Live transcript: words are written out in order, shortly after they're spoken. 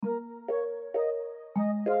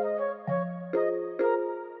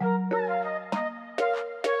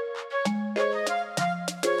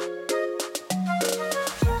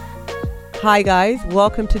Hi guys,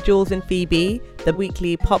 welcome to Jules and Phoebe, the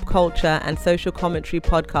weekly pop culture and social commentary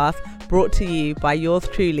podcast brought to you by yours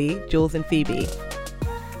truly, Jules and Phoebe.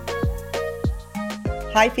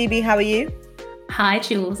 Hi Phoebe, how are you? Hi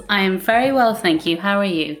Jules, I am very well, thank you. How are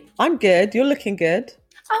you? I'm good, you're looking good.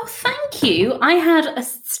 Oh, thank you. I had a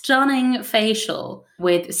stunning facial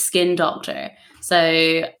with Skin Doctor.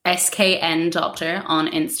 So SKN Doctor on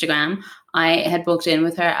Instagram. I had booked in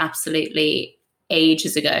with her absolutely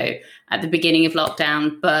ages ago at the beginning of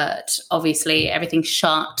lockdown, but obviously everything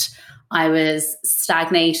shut. I was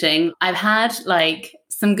stagnating. I've had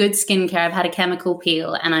some good skincare. I've had a chemical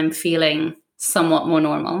peel and I'm feeling somewhat more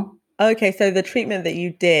normal. Okay, so the treatment that you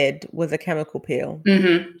did was a chemical peel.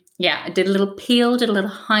 Mm-hmm. Yeah, I did a little peel, did a little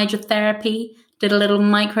hydrotherapy, did a little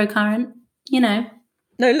microcurrent, No,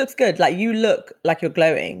 it looks good. Like you look like you're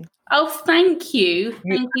glowing. Oh, thank you.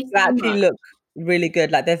 Thank you so actually much. Look really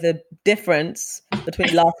good. Like there's a difference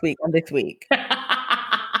between last week and this week.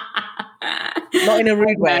 Not in a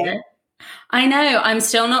rude way. I know. I'm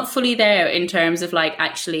still not fully there in terms of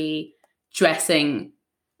actually dressing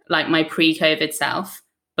like my pre-COVID self,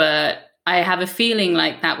 but I have a feeling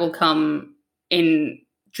like that will come in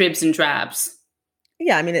dribs and drabs.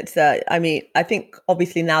 Yeah, I mean, I think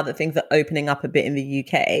obviously now that things are opening up a bit in the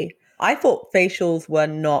UK, I thought facials were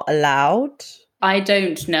not allowed. I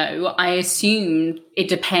don't know. I assume it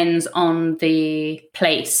depends on the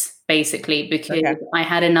place, basically, because I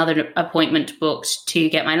had another appointment booked to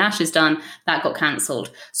get my lashes done. That got cancelled.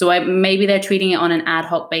 So maybe they're treating it on an ad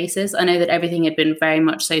hoc basis. I know that everything had been very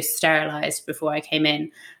much so sterilised before I came in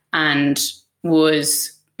and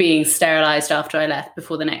was being sterilised after I left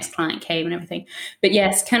before the next client came and everything. But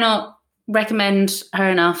yes, cannot recommend her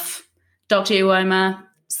enough. Dr. Uoma,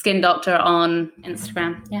 Skin Doctor on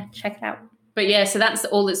Instagram. Yeah, check it out. But yeah, so that's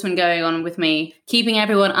all that's been going on with me. Keeping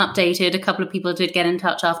everyone updated. A couple of people did get in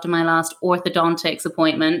touch after my last orthodontics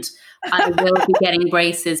appointment. I will be getting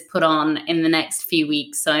braces put on in the next few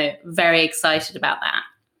weeks. So very excited about that.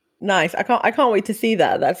 Nice. I can't wait to see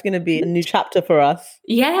that. That's going to be a new chapter for us.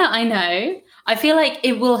 Yeah, I know. I feel like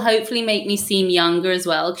it will hopefully make me seem younger as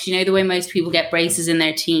well. Because the way most people get braces in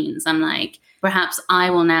their teens, I'm like, perhaps I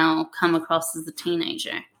will now come across as a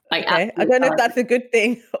teenager. Okay. I don't know if that's a good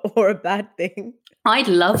thing or a bad thing. I'd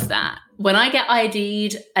love that. When I get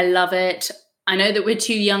ID'd, I love it. I know that we're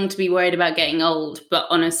too young to be worried about getting old, but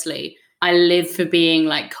honestly, I live for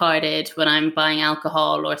being carded when I'm buying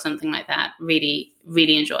alcohol or something like that. Really,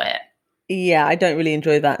 really enjoy it. Yeah, I don't really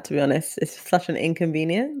enjoy that, to be honest. It's such an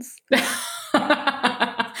inconvenience.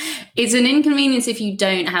 It's an inconvenience if you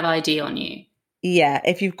don't have ID on you. Yeah,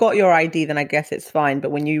 if you've got your ID, then I guess it's fine. But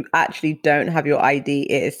when you actually don't have your ID,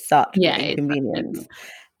 it is such an inconvenience. Exactly.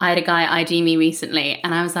 I had a guy ID me recently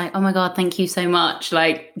and I was like, oh my God, thank you so much.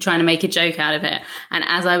 Trying to make a joke out of it. And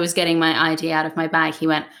as I was getting my ID out of my bag, he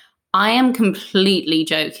went, I am completely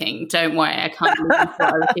joking. Don't worry. I can't believe I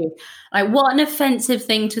thought I was you. What an offensive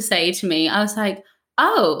thing to say to me. I was like,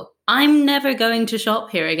 oh, I'm never going to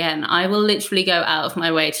shop here again. I will literally go out of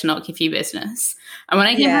my way to not give you business. And when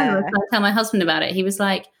I came home, I was trying to tell my husband about it. He was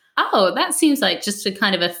like, oh, that seems like just a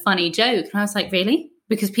kind of a funny joke. And I was like, really?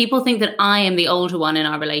 Because people think that I am the older one in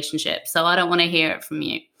our relationship. So I don't want to hear it from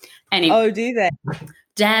you. Anyway. Oh, do they?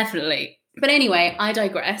 Definitely. But anyway, I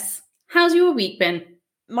digress. How's your week been?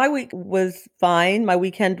 My week was fine. My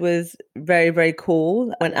weekend was very, very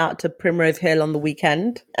cool. I went out to Primrose Hill on the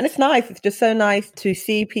weekend. And it's nice. It's just so nice to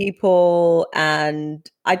see people. And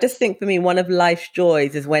I just think for me, one of life's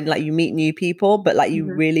joys is when you meet new people, but you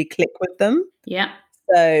really click with them. Yeah.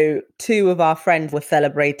 So 2 of our friends were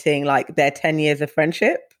celebrating their 10 years of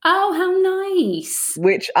friendship. Oh, how nice.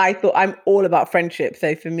 Which I thought, I'm all about friendship.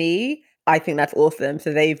 So for me, I think that's awesome.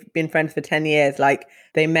 So they've been friends for 10 years.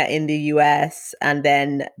 They met in the US and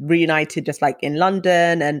then reunited just in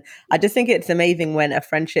London. And I just think it's amazing when a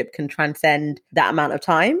friendship can transcend that amount of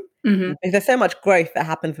time. Mm-hmm. Because there's so much growth that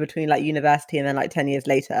happens between university and then 10 years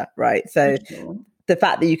later, right? So the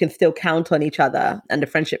fact that you can still count on each other and the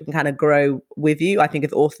friendship can kind of grow with you, I think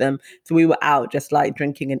is awesome. So we were out just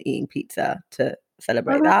drinking and eating pizza to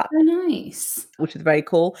celebrate that. So nice. Which is very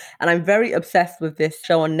cool. And I'm very obsessed with this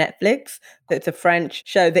show on Netflix. So it's a French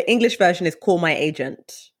show. The English version is Call My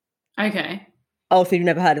Agent. Okay. Oh, so you've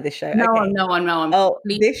never heard of this show? No, okay. No.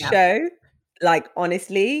 This show,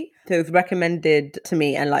 honestly, so it was recommended to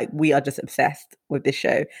me and we are just obsessed with this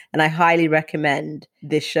show. And I highly recommend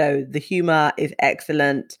this show. The humor is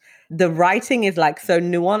excellent. The writing is so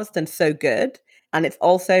nuanced and so good. And it's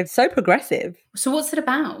also so progressive. So what's it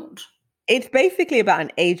about? It's basically about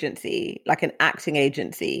an agency, an acting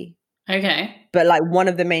agency. Okay. But one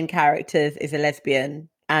of the main characters is a lesbian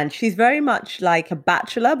And she's very much like a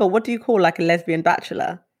bachelor, but what do you call like a lesbian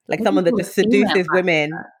bachelor? Like someone that just seduces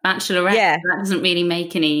women. Bachelorette. Yeah. That doesn't really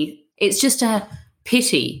make any... It's just a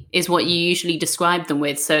pity is what you usually describe them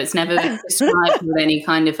with. So it's never described with any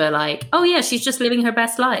kind of a like, oh yeah, she's just living her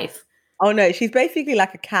best life. Oh no, she's basically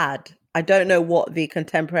like a cad. I don't know what the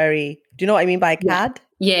contemporary... Do you know what I mean by a cad?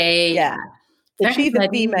 Yeah. So she's a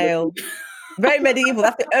female... Very medieval.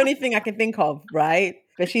 That's the only thing I can think of, right?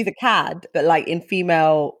 But she's a cad, but like in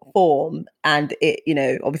female form, and it, you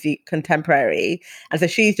know, obviously contemporary. And so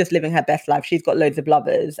she's just living her best life. She's got loads of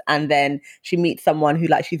lovers, and then she meets someone who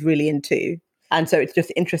like she's really into. And so it's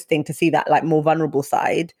just interesting to see that like more vulnerable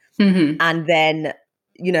side. Mm-hmm. And then,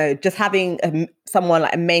 you know, just having someone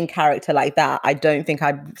like a main character like that, I don't think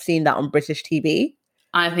I've seen that on British TV.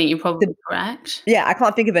 I think you're probably correct. Yeah, I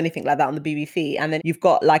can't think of anything like that on the BBC. And then you've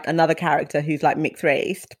got like another character who's like mixed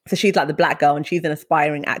race. So she's like the black girl and she's an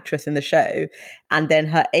aspiring actress in the show. And then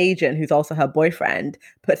her agent, who's also her boyfriend,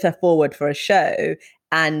 puts her forward for a show.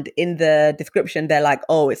 And in the description, they're like,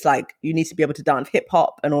 oh, it's like you need to be able to dance hip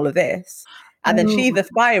hop and all of this. And then she's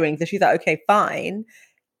aspiring. So she's like, okay, fine,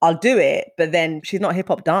 I'll do it. But then she's not a hip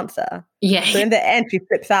hop dancer. Yeah. So in the end, she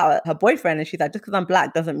flips out at her boyfriend and she's like, just because I'm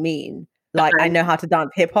black doesn't mean like I know how to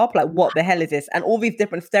dance hip hop. Like what the hell is this? And all these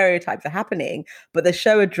different stereotypes are happening, but the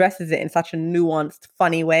show addresses it in such a nuanced,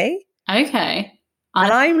 funny way. Okay.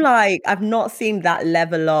 And I'm like, I've not seen that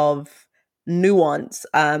level of nuance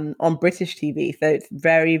on British TV. So it's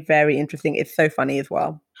very, very interesting. It's so funny as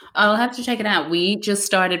well. I'll have to check it out. We just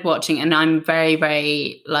started watching and I'm very,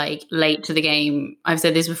 very like late to the game. I've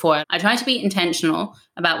said this before. I try to be intentional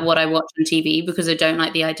about what I watch on TV because I don't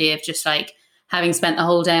like the idea of just like having spent the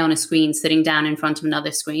whole day on a screen, sitting down in front of another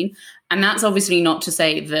screen. And that's obviously not to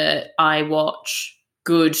say that I watch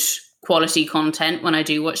good quality content when I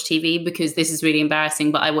do watch TV, because this is really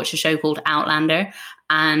embarrassing, but I watch a show called Outlander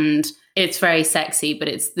and it's very sexy, but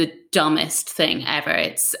it's the dumbest thing ever.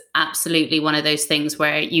 It's absolutely one of those things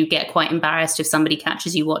where you get quite embarrassed if somebody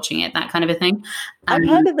catches you watching it, that kind of a thing. I've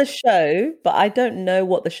heard of the show, but I don't know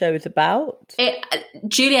what the show is about.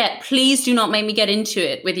 Juliet, please do not make me get into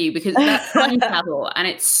it with you because that's time travel and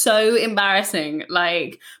it's so embarrassing.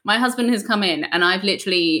 Like my husband has come in and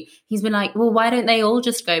he's been like, well, why don't they all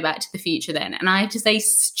just go back to the future then? And I have to say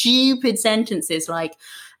stupid sentences like,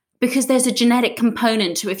 because there's a genetic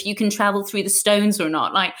component to if you can travel through the stones or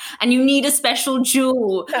not, like, and you need a special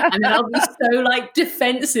jewel. And then I'll be so like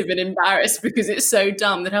defensive and embarrassed because it's so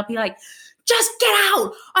dumb that I'll be like, just get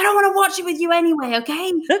out. I don't want to watch it with you anyway,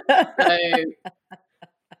 okay?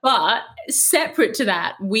 But separate to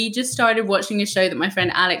that, we just started watching a show that my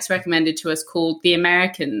friend Alex recommended to us called The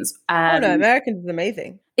Americans. Oh no, Americans is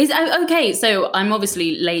amazing. Okay, so I'm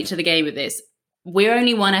obviously late to the game with this. We're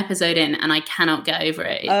only one episode in and I cannot get over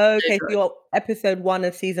it. Okay, so you're episode 1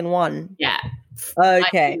 of season 1. Yeah.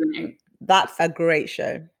 Okay. That's a great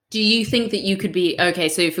show. Do you think that you could be... Okay,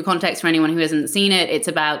 so for context for anyone who hasn't seen it, it's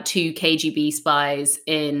about 2 KGB spies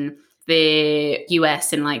in the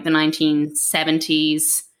US in like the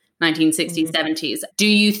 1970s, 1960s, 70s. Do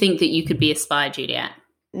you think that you could be a spy, Juliet?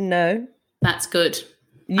 No. That's good.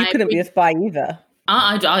 You couldn't be a spy either.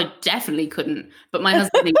 I definitely couldn't. But my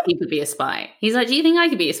husband thinks he could be a spy. He's like, do you think I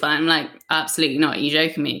could be a spy? I'm like, absolutely not. Are you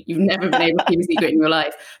joking me? You've never been able to keep a secret in your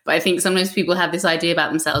life. But I think sometimes people have this idea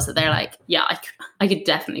about themselves that they're like, yeah, I could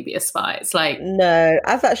definitely be a spy. It's like... No,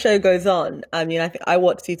 as that show goes on, I mean, I think I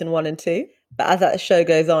watched season 1 and 2. But as that show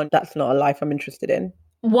goes on, that's not a life I'm interested in.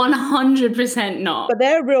 100% not. But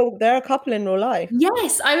they're a couple in real life.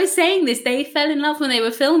 Yes, I was saying this. They fell in love when they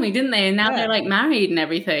were filming, didn't they? And now they're like married and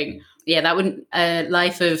everything. Yeah, that wouldn't...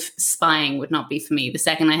 life of spying would not be for me. The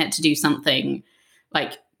second I had to do something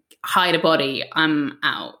like hide a body, I'm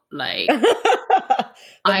out. Like,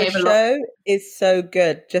 the show is so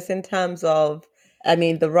good, just in terms of, I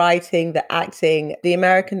mean, the writing, the acting. The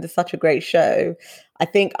Americans is such a great show. I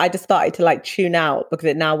think I just started to like tune out because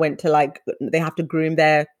it now went to like they have to groom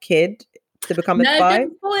their kid to become a spy. No,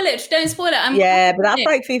 don't spoil it. But that's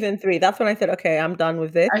like season 3. That's when I said, okay, I'm done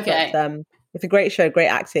with this. Okay. But, it's a great show, great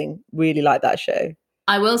acting. Really like that show.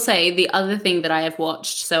 I will say the other thing that I have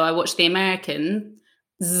watched, so I watched The Americans,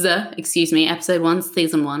 episode 1,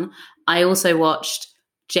 season 1. I also watched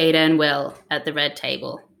Jada and Will at the Red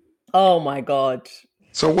Table. Oh my God.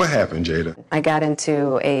 So what happened, Jada? I got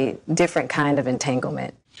into a different kind of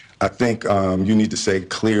entanglement. I think you need to say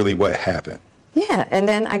clearly what happened. Yeah, and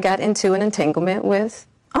then I got into an entanglement with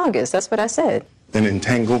August. That's what I said. An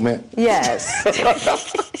entanglement? Yes.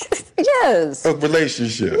 Yes. A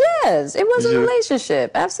relationship? Yes, it was a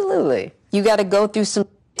relationship. Absolutely. You got to go through some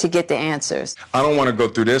to get the answers. I don't want to go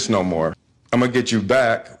through this no more. I'm going to get you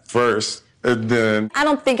back first, Then, I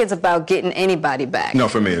don't think it's about getting anybody back. no,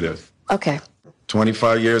 for me it is. Okay.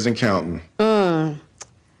 25 years and counting.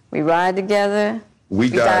 We ride together. We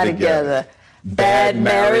die together. Bad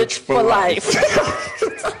marriage for life.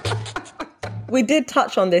 We did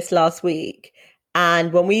touch on this last week.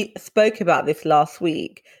 And when we spoke about this last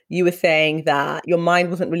week, you were saying that your mind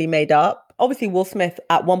wasn't really made up. Obviously, Will Smith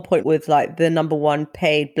at one point was like the number one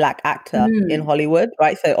paid Black actor in Hollywood,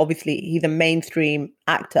 right? So obviously he's a mainstream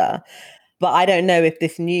actor. But I don't know if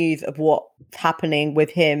this news of what's happening with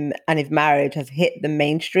him and his marriage has hit the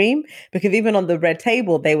mainstream, because even on the Red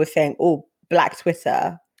Table, they were saying, oh, Black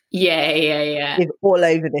Twitter Yeah. is all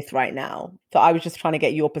over this right now. So I was just trying to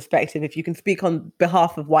get your perspective, if you can speak on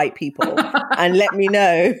behalf of white people and let me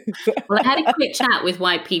know. Well, I had a quick chat with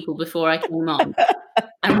white people before I came on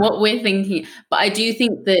and what we're thinking. But I do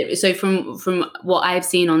think that, so from what I've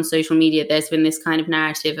seen on social media, there's been this kind of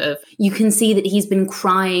narrative of, you can see that he's been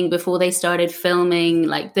crying before they started filming,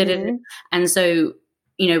 like, and so,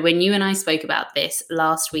 you know, when you and I spoke about this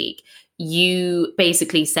last week, you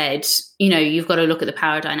basically said, you know, you've got to look at the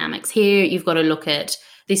power dynamics here. You've got to look at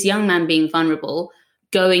this young man being vulnerable,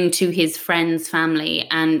 going to his friend's family,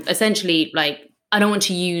 and essentially, like, I don't want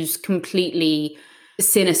to use completely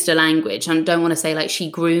sinister language. I don't want to say like she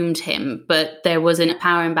groomed him, but there was a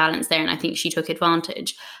power imbalance there, and I think she took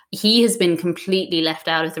advantage. He has been completely left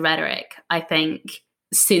out of the rhetoric, I think,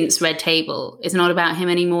 since Red Table. It's not about him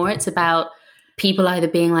anymore. It's about people either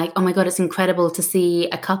being like, oh my God, it's incredible to see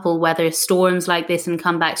a couple weather storms like this and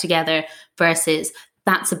come back together, versus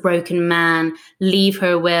that's a broken man, leave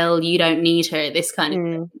her, Will, you don't need her, this kind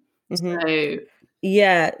of thing. So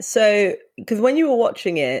yeah, so because when you were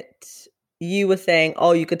watching it, you were saying,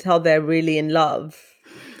 oh, you could tell they're really in love.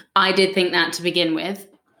 I did think that to begin with.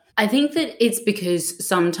 I think that it's because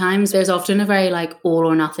sometimes there's often a very like all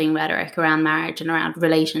or nothing rhetoric around marriage and around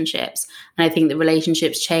relationships. And I think that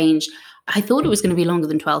relationships change. I thought it was going to be longer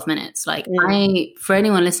than 12 minutes. Like for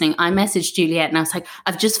anyone listening, I messaged Juliet and I was like,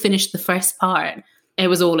 I've just finished the first part. It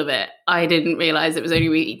was all of it. I didn't realize it was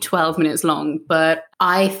only 12 minutes long, but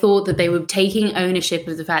I thought that they were taking ownership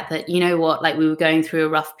of the fact that, you know what, like we were going through a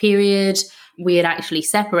rough period. We had actually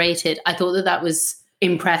separated. I thought that that was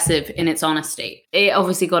impressive in its honesty. It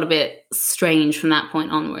obviously got a bit strange from that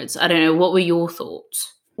point onwards. I don't know. What were your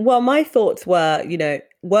thoughts? Well, my thoughts were, you know,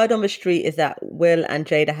 word on the street is that Will and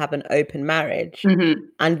Jada have an open marriage.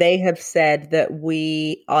 And they have said that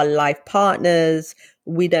we are life partners.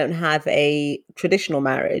 We don't have a traditional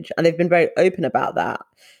marriage. And they've been very open about that.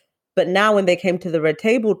 But now when they came to the Red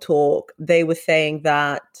Table talk, they were saying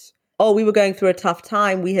that, oh, we were going through a tough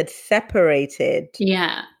time. We had separated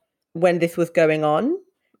when this was going on.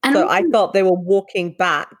 And so I thought they were walking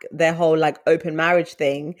back their whole like open marriage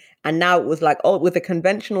thing. And now it was like, oh, it was a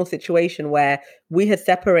conventional situation where we had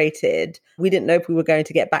separated. We didn't know if we were going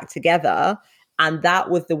to get back together. And that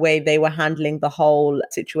was the way they were handling the whole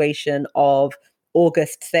situation of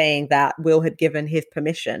August saying that Will had given his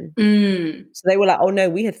permission. So they were like, oh no,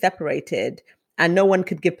 we had separated and no one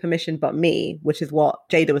could give permission but me, which is what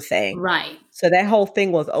Jada was saying. Right. So their whole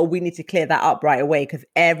thing was, oh, we need to clear that up right away, because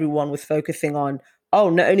everyone was focusing on, oh,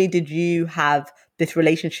 not only did you have this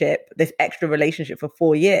relationship, this extra relationship for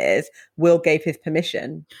 4 years, Will gave his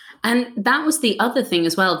permission. And that was the other thing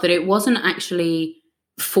as well, that it wasn't actually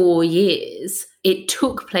 4 years. It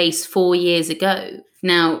took place 4 years ago.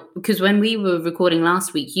 Now, because when we were recording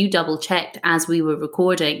last week, you double checked as we were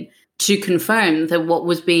recording to confirm that what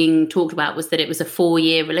was being talked about was that it was a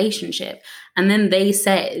 4-year relationship. And then they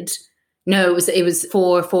said, no, it was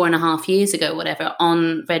 4.5 years ago, whatever,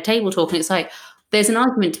 on Red Table Talk. And it's like, there's an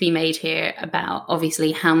argument to be made here about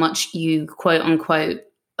obviously how much you quote unquote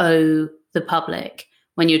owe the public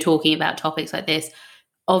when you're talking about topics like this.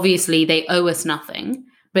 Obviously, they owe us nothing,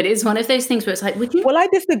 but it's one of those things where it's like, would you? Well, I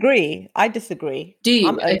disagree. Do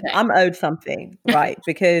you? I'm owed something, right?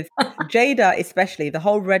 Because Jada, especially, the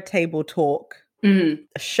whole Red Table Talk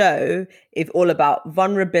show is all about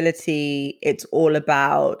vulnerability. It's all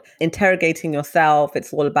about interrogating yourself.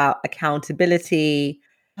 It's all about accountability.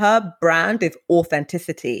 Her brand is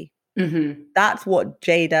authenticity. That's what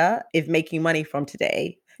Jada is making money from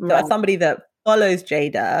today. So as somebody that follows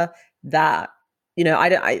Jada, that, you know,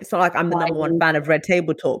 it's not like I'm the number one fan of Red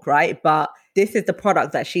Table Talk, right? But this is the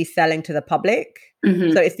product that she's selling to the public.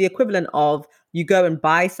 So it's the equivalent of you go and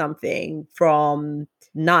buy something from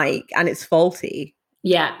Nike and it's faulty.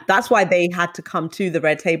 Yeah. That's why they had to come to the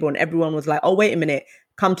Red Table, and everyone was like, oh, wait a minute,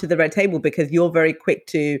 come to the Red Table, because you're very quick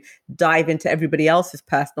to dive into everybody else's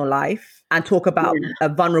personal life and talk about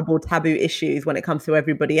vulnerable taboo issues when it comes to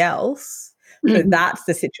everybody else. So that's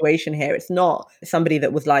the situation here. It's not somebody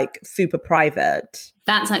that was like super private.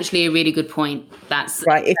 That's actually a really good point. That's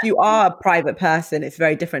right. If you are a private person, it's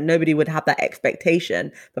very different. Nobody would have that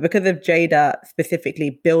expectation. But because of Jada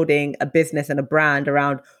specifically building a business and a brand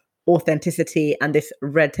around authenticity and this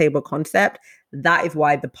red table concept, that is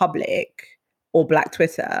why the public or Black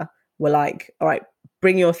Twitter were like, all right,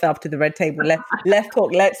 bring yourself to the red table. Let's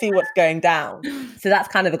talk. Let's see what's going down. So that's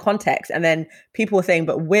kind of the context. And then people were saying,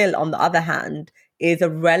 but Will, on the other hand, is a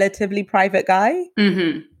relatively private guy.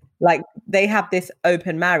 Mm-hmm. Like they have this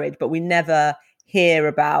open marriage, but we never hear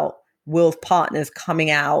about Will's partners coming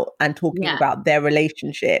out and talking about their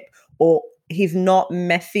relationship, or he's not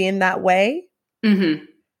messy in that way. Mm-hmm.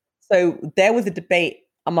 So there was a debate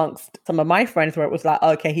amongst some of my friends where it was like,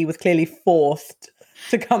 okay, he was clearly forced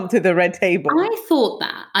to come to the red table. I thought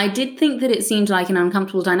that. I did think that it seemed like an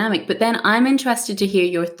uncomfortable dynamic, but then I'm interested to hear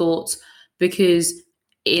your thoughts, because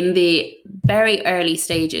in the very early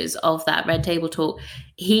stages of that red table talk,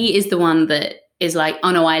 he is the one that is like, oh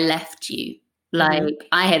no, I left you. Like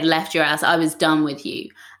I had left your ass. I was done with you.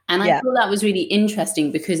 And I thought that was really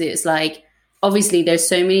interesting, because it's like, obviously there's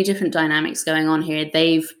so many different dynamics going on here.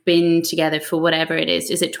 They've been together for whatever it is.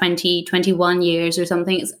 Is it 20, 21 years or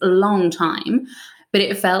something? It's a long time. But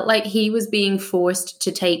it felt like he was being forced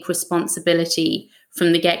to take responsibility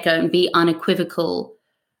from the get-go and be unequivocal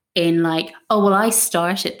in like, oh, well, I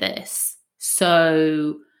started this.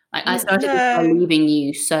 So like I started this by leaving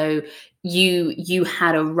you. So you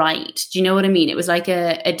had a right. Do you know what I mean? It was like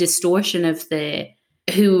a distortion of the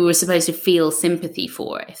who we were supposed to feel sympathy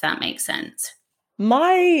for, if that makes sense.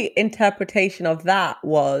 My interpretation of that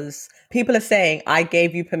was people are saying, I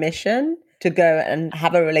gave you permission to go and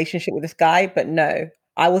have a relationship with this guy, but no,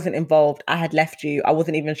 I wasn't involved. I had left you. I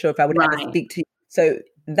wasn't even sure if I would ever speak to you. So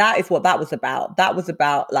that is what that was about. That was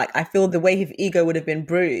about, like, I feel the way his ego would have been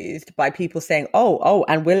bruised by people saying, oh,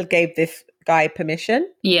 and Will gave this guy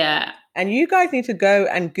permission. Yeah. And you guys need to go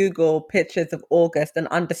and Google pictures of August and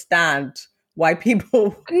understand why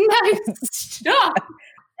people stop.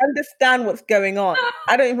 understand what's going on.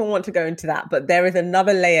 I don't even want to go into that, but there is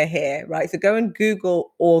another layer here, right? So go and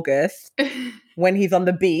Google August when he's on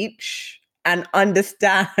the beach and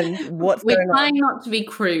understand what's going on. We're trying not to be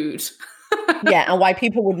crude. Yeah, and why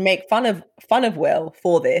people would make fun of Will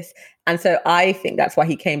for this. And so I think that's why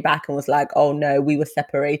he came back and was like, oh no, we were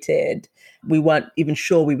separated. We weren't even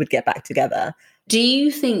sure we would get back together. Do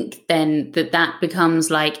you think then that becomes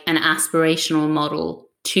like an aspirational model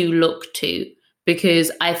to look to?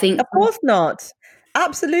 Because I think... Of course not.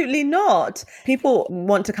 Absolutely not. People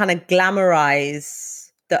want to kind of glamorize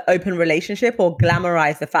the open relationship or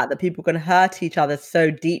glamorize the fact that people can hurt each other so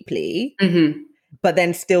deeply, but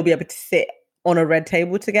then still be able to sit on a red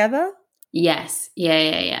table together. Yes.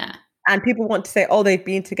 Yeah. And people want to say, oh, they've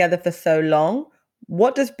been together for so long.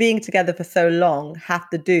 What does being together for so long have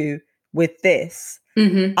to do with this?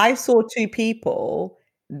 I saw two people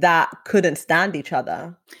that couldn't stand each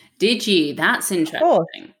other. Did you? That's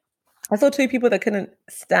interesting. I saw two people that couldn't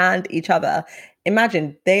stand each other.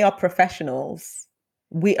 Imagine, they are professionals.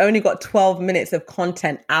 We only got 12 minutes of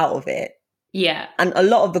content out of it. Yeah. And a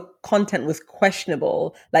lot of the content was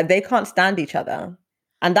questionable. Like, they can't stand each other.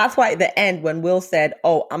 And that's why at the end, when Will said,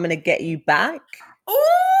 oh, I'm going to get you back.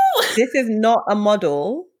 Ooh! This is not a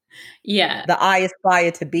model that I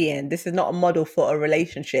aspire to be in. This is not a model for a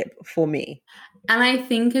relationship for me. And I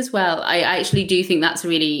think as well, I actually do think that's a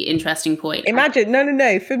really interesting point. Imagine,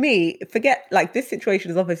 no. For me, forget, like, this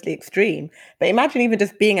situation is obviously extreme, but imagine even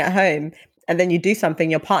just being at home and then you do something,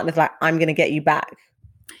 your partner's like, I'm going to get you back.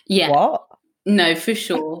 Yeah. What? No, for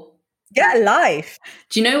sure. Get a life.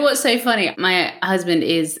 Do you know what's so funny? My husband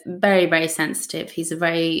is very, very sensitive. He's a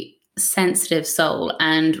very sensitive soul.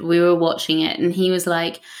 And we were watching it and he was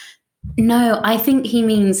like, no, I think he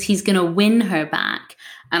means he's going to win her back.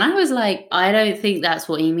 And I was like, I don't think that's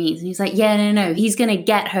what he means. And he's like, yeah, no, he's going to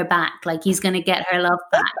get her back. Like, he's going to get her love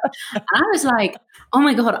back. And I was like, oh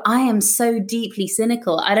my God, I am so deeply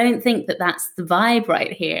cynical. I don't think that that's the vibe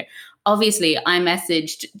right here. Obviously, I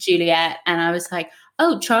messaged Juliet and I was like,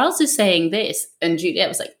 oh, Charles is saying this. And Juliet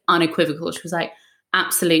was like unequivocal. She was like,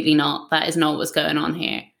 absolutely not. That is not what's going on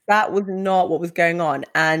here. That was not what was going on.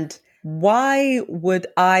 And why would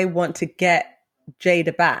I want to get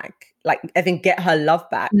Jada back? Like, I think get her love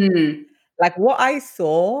back. Like, what I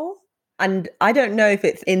saw, and I don't know if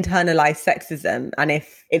it's internalized sexism and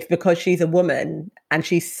if it's because she's a woman and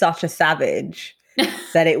she's such a savage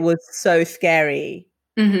that it was so scary.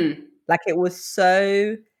 Like, it was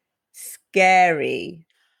so scary.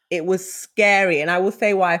 It was scary. And I will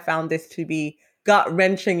say why I found this to be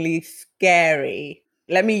gut-wrenchingly scary.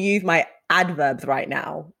 Let me use my adverbs right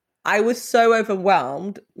now. I was so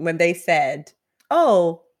overwhelmed when they said,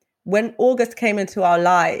 oh, when August came into our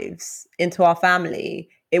lives, into our family,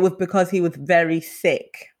 it was because he was very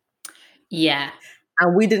sick. Yeah.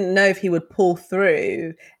 And we didn't know if he would pull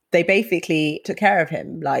through. They basically took care of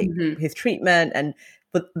him, like his treatment. And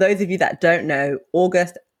for those of you that don't know,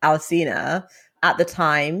 August Alsina at the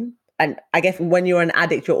time, and I guess when you're an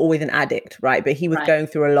addict, you're always an addict, right? But he was going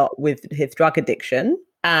through a lot with his drug addiction.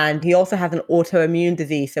 And he also has an autoimmune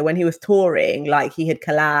disease. So when he was touring, like he had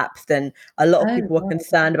collapsed, and a lot of people were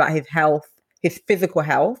concerned about his health, his physical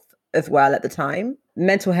health as well at the time,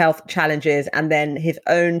 mental health challenges, and then his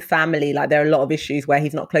own family. Like there are a lot of issues where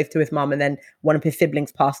he's not close to his mum, and then one of his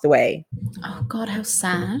siblings passed away. Oh God, how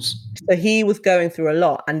sad. So he was going through a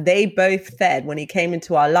lot. And they both said when he came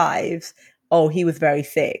into our lives, oh, he was very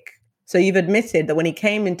sick. So you've admitted that when he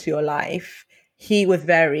came into your life, he was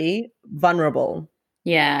very vulnerable.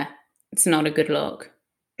 Yeah, it's not a good look.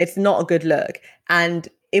 It's not a good look. And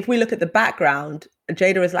if we look at the background,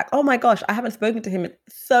 Jada is like, oh my gosh, I haven't spoken to him in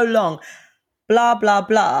so long, blah, blah,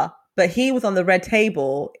 blah. But he was on the red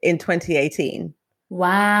table in 2018.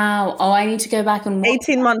 Wow. Oh, I need to go back and watch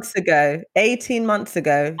 18 months ago,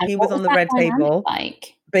 and he was on the red table.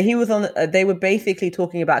 Like? But he was on, they were basically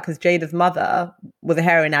talking about, because Jada's mother was a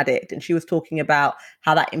heroin addict, and she was talking about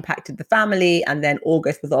how that impacted the family. And then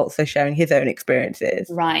August was also sharing his own experiences.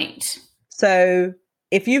 Right. So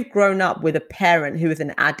if you've grown up with a parent who is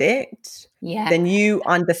an addict, then you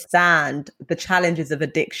understand the challenges of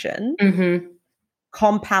addiction,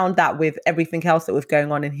 compound that with everything else that was going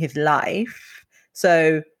on in his life.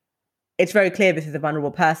 So it's very clear this is a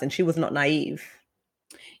vulnerable person. She was not naive.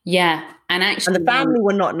 Yeah. And actually, and the family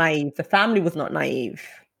were not naive. The family was not naive.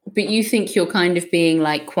 But you think you're kind of being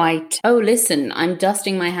like quite, oh, listen, I'm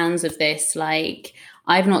dusting my hands of this. Like,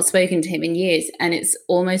 I've not spoken to him in years. And it's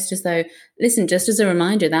almost as though, listen, just as a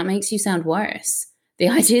reminder, that makes you sound worse. The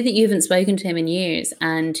idea that you haven't spoken to him in years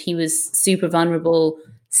and he was super vulnerable,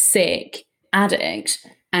 sick, addict,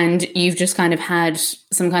 and you've just kind of had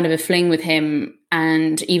some kind of a fling with him.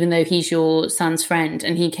 And even though he's your son's friend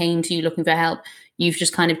and he came to you looking for help, you've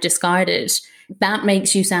just kind of discarded. That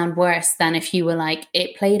makes you sound worse than if you were like,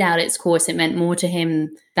 it played out its course. It meant more to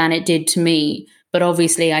him than it did to me. But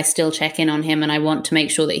obviously, I still check in on him and I want to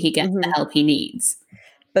make sure that he gets the help he needs.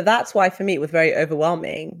 But that's why, for me, it was very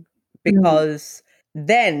overwhelming, because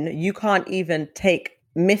then you can't even take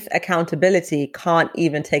accountability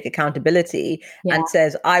and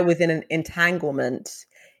says, I was in an entanglement.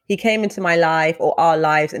 He came into my life or our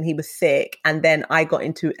lives and he was sick. And then I got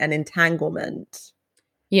into an entanglement.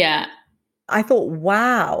 Yeah. I thought,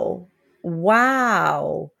 wow.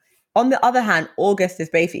 On the other hand, August is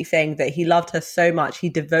basically saying that he loved her so much. He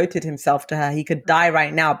devoted himself to her. He could die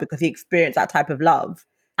right now because he experienced that type of love.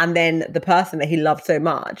 And then the person that he loved so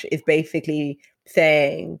much is basically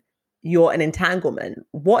saying, you're an entanglement.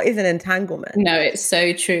 What is an entanglement? No, it's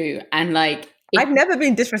so true. And like, I've never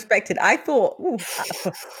been disrespected. I thought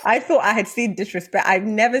I had seen disrespect. I've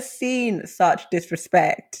never seen such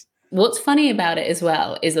disrespect. What's funny about it as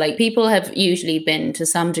well is like people have usually been to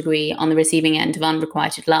some degree on the receiving end of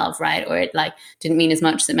unrequited love, right? Or it like didn't mean as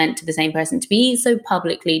much as it meant to the same person. To be so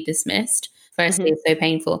publicly dismissed, firstly, is so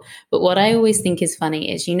painful. But what I always think is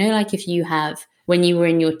funny is, you know, like if you have, when you were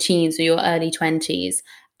in your teens or your early 20s,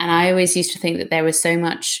 and I always used to think that there was so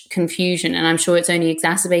much confusion, and I'm sure it's only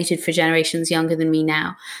exacerbated for generations younger than me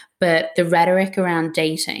now, but the rhetoric around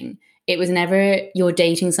dating, it was never you're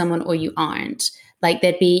dating someone or you aren't. Like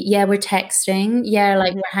there'd be, yeah, we're texting. Yeah,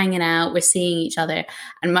 like we're hanging out, we're seeing each other.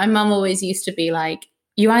 And my mum always used to be like,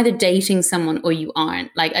 you're either dating someone or you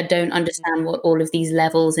aren't. Like, I don't understand what all of these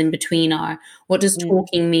levels in between are. What does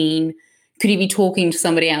talking mean? Could he be talking to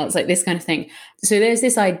somebody else? Like this kind of thing. So there's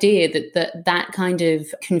this idea that kind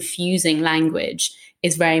of confusing language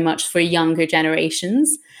is very much for younger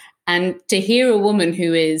generations. And to hear a woman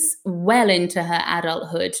who is well into her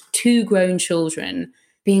adulthood, 2 grown children,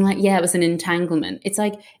 being like, yeah, it was an entanglement. It's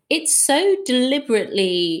like, it's so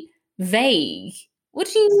deliberately vague. What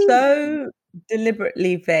do you mean? So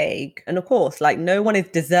deliberately vague. And of course, like no one is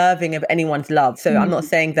deserving of anyone's love. So I'm not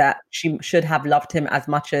saying that she should have loved him as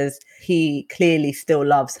much as he clearly still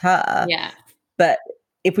loves her. Yeah. But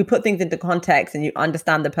if we put things into context and you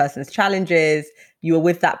understand the person's challenges, you were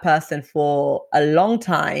with that person for a long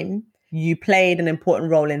time, you played an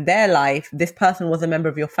important role in their life. This person was a member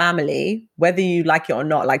of your family, whether you like it or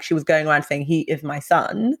not. Like she was going around saying, he is my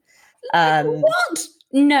son. What?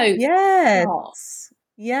 No. Yes. Stop.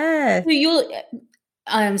 Yes. So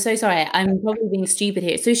I'm so sorry. I'm probably being stupid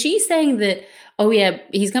here. So she's saying that, oh yeah,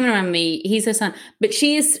 he's coming around me. He's her son. But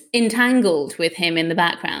she is entangled with him in the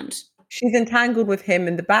background. She's entangled with him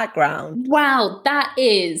in the background. Wow, that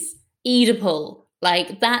is Oedipal.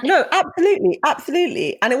 Like that. No, absolutely.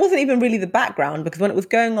 Absolutely. And it wasn't even really the background, because when it was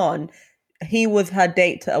going on, he was her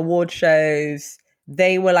date to award shows.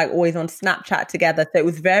 They were like always on Snapchat together. So it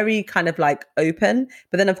was very kind of like open.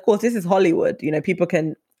 But then, of course, this is Hollywood. You know, people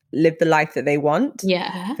can live the life that they want.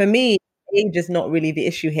 Yeah. For me, age is not really the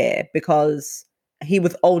issue here, because he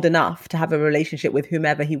was old enough to have a relationship with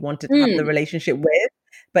whomever he wanted to have the relationship with.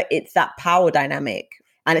 But it's that power dynamic.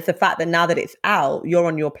 And it's the fact that now that it's out, you're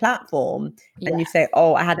on your platform and you say,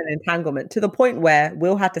 oh, I had an entanglement, to the point where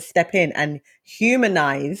Will had to step in and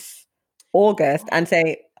humanize August and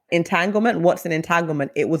say, entanglement? What's an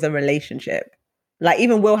entanglement? It was a relationship. Like,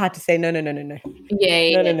 even Will had to say, no.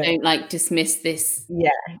 Yeah, no. Don't like dismiss this.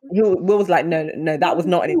 Yeah. Will was like, no, that was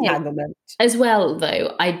not an entanglement. As well,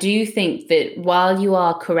 though, I do think that while you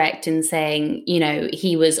are correct in saying, you know,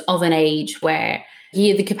 he was of an age where he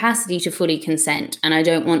had the capacity to fully consent, and I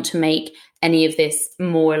don't want to make any of this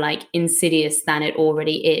more like insidious than it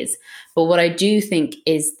already is. But what I do think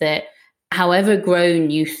is that however grown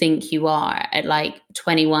you think you are at like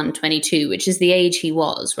 21, 22, which is the age he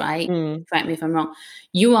was, right? Correct me if I'm wrong.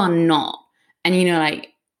 You are not. And, you know,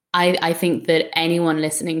 like, I think that anyone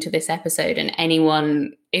listening to this episode and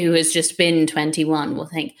anyone who has just been 21 will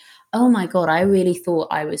think, oh my God, I really thought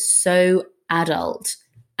I was so adult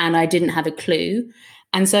and I didn't have a clue.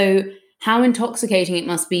 And so how intoxicating it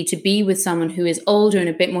must be to be with someone who is older and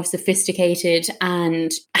a bit more sophisticated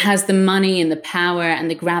and has the money and the power and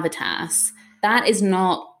the gravitas. That is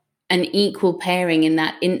not an equal pairing in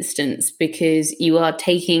that instance, because you are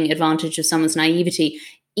taking advantage of someone's naivety,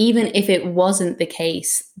 even if it wasn't the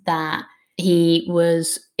case that he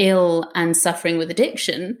was ill and suffering with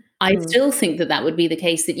addiction. I still think that that would be the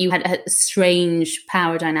case, that you had a strange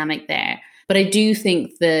power dynamic there. But I do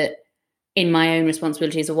think that in my own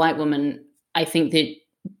responsibility as a white woman, I think that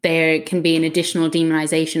there can be an additional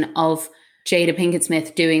demonization of Jada Pinkett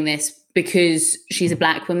Smith doing this because she's a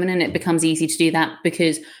black woman, and it becomes easy to do that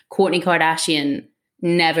because Kourtney Kardashian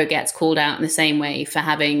never gets called out in the same way for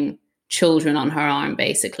having children on her arm,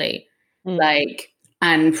 basically. Like,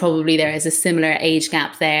 and probably there is a similar age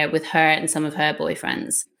gap there with her and some of her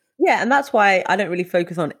boyfriends. Yeah, and that's why I don't really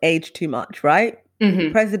focus on age too much, right?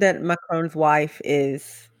 President Macron's wife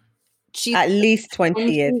is at least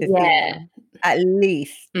 20 years. At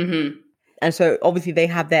least. And so obviously they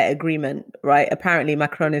have their agreement, right? Apparently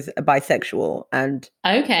Macron is a bisexual. And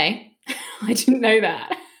okay. I didn't know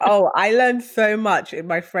that. Oh, I learned so much in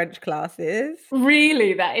my French classes.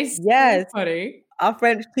 Really? That is so funny. Our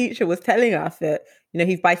French teacher was telling us that, you know,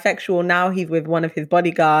 he's bisexual now. He's with one of his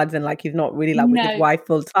bodyguards, and like he's not really like with his wife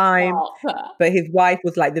full time. But his wife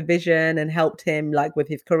was like the vision and helped him like with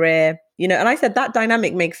his career, you know. And I said that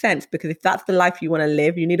dynamic makes sense, because if that's the life you want to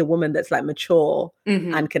live, you need a woman that's like mature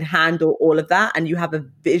and can handle all of that, and you have a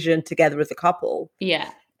vision together as a couple. Yeah.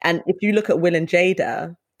 And if you look at Will and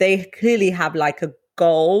Jada, they clearly have like a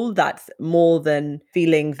goal that's more than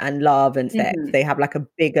feelings and love and sex. They have like a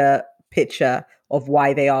bigger picture of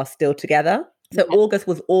why they are still together. So August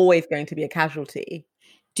was always going to be a casualty.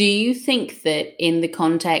 Do you think that in the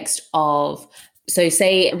context of, so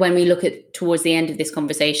say when we look at towards the end of this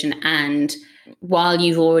conversation, and while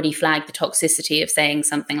you've already flagged the toxicity of saying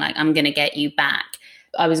something like, I'm going to get you back,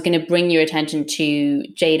 I was going to bring your attention to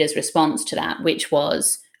Jada's response to that, which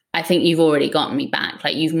was, I think you've already gotten me back.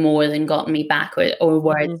 Like, you've more than gotten me back, or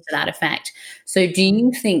words to that effect. So do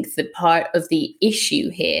you think that part of the issue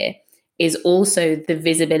here is also the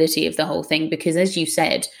visibility of the whole thing? Because as you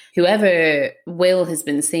said, whoever Will has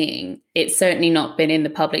been seeing, it's certainly not been in the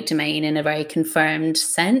public domain in a very confirmed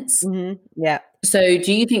sense. Yeah. So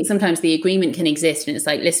do you think sometimes the agreement can exist and it's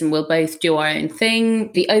like, listen, we'll both do our own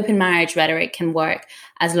thing. The open marriage rhetoric can work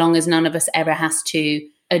as long as none of us ever has to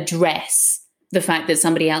address the fact that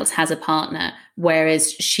somebody else has a partner,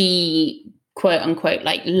 whereas she, quote unquote,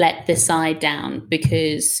 like let the side down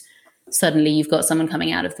because suddenly you've got someone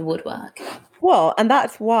coming out of the woodwork. Well, and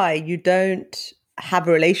that's why you don't have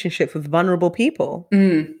a relationship with vulnerable people,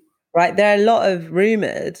 right? There are a lot of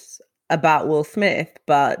rumors about Will Smith,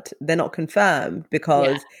 but they're not confirmed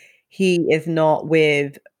because he is not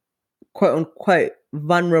with quote unquote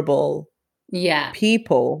vulnerable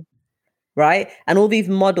people, right? And all these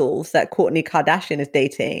models that Kourtney Kardashian is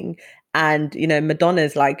dating, and, you know,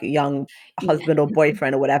 Madonna's like young husband or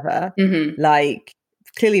boyfriend or whatever, like,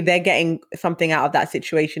 clearly they're getting something out of that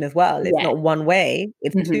situation as well. It's not one way,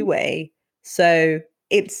 it's two way. So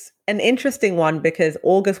it's an interesting one because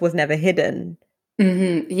August was never hidden.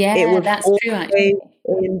 Yeah, it was that's always true. Actually.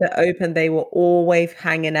 In the open, they were always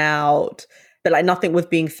hanging out. but like nothing was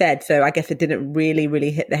being said. So I guess it didn't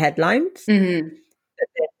really hit the headlines. Mm-hmm. But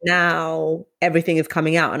then now everything is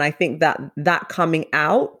coming out. And I think that coming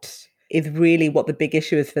out is really what the big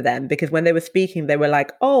issue is for them, because when they were speaking, they were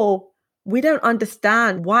like, oh, we don't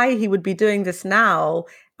understand why he would be doing this now.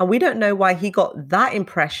 And we don't know why he got that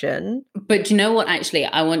impression. But do you know what? Actually,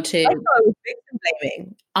 I want to. I thought it was victim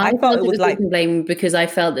blaming. I felt it was like victim blaming because I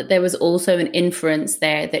felt that there was also an inference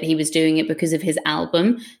there that he was doing it because of his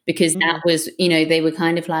album, because that was, you know, they were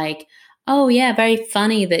kind of like, oh yeah, very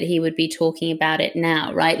funny that he would be talking about it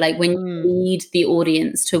now, right? Like when you lead the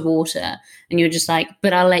audience to water and you're just like,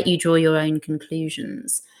 but I'll let you draw your own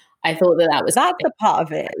conclusions. I thought that's a part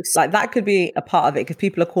of it. Like that could be a part of it because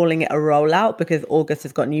people are calling it a rollout because August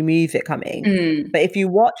has got new music coming. But if you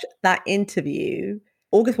watch that interview,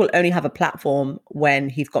 August will only have a platform when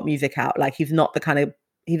he's got music out. Like he's not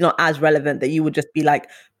as relevant that you would just be like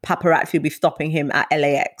paparazzi will be stopping him at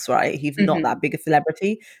LAX, right? He's not that big a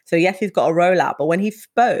celebrity. So yes, he's got a rollout, but when he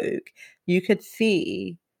spoke, you could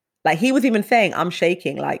see, like he was even saying, I'm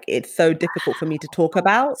shaking, like it's so difficult for me to talk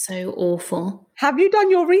about. So awful. Have you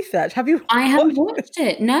done your research? I haven't watched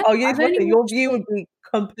it. No. Oh, you watched it. Your view would be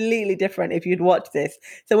completely different if you'd watched this.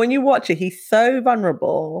 So when you watch it, he's so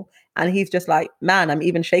vulnerable and he's just like, man, I'm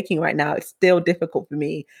even shaking right now. It's still difficult for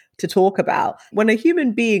me to talk about. When a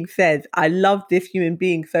human being says, I love this human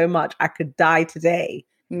being so much, I could die today.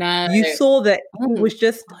 No. You saw that he was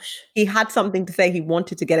just, he had something to say. He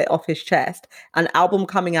wanted to get it off his chest. An album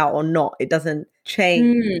coming out or not, it doesn't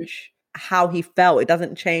change how he felt. It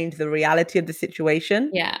doesn't change the reality of the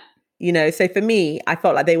situation. Yeah. You know, so for me, I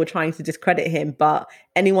felt like they were trying to discredit him. But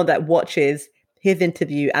anyone that watches his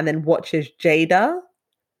interview and then watches Jada,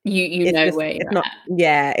 you know where you're not, at.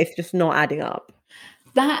 Yeah, it's just not adding up.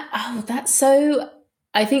 That's so...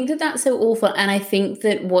 I think that's so awful. And I think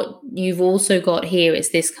that what you've also got here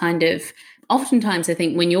is this kind of, oftentimes I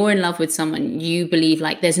think when you're in love with someone, you believe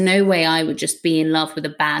like, there's no way I would just be in love with a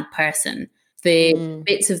bad person. The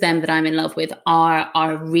bits of them that I'm in love with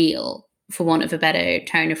are real, for want of a better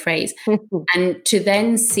turn of phrase. And to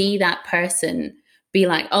then see that person be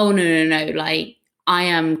like, oh, no, like I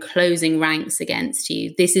am closing ranks against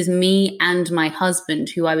you. This is me and my husband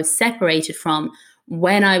who I was separated from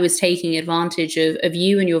when I was taking advantage of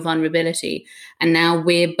you and your vulnerability. And now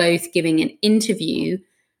we're both giving an interview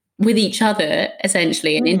with each other,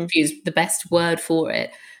 essentially. An interview is the best word for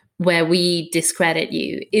it, where we discredit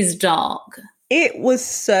you, is dark. It was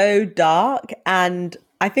so dark. And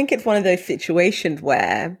I think it's one of those situations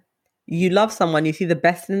where you love someone, you see the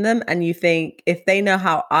best in them, and you think, if they know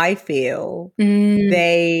how I feel,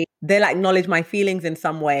 they'll acknowledge my feelings in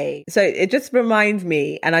some way. So it just reminds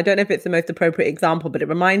me, and I don't know if it's the most appropriate example, but it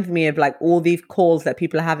reminds me of like all these calls that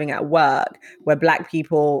people are having at work where Black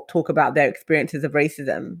people talk about their experiences of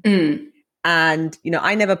racism. And, you know,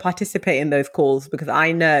 I never participate in those calls because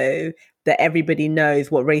I know that everybody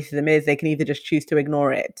knows what racism is. They can either just choose to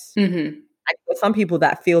ignore it. And for some people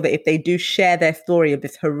that feel that if they do share their story of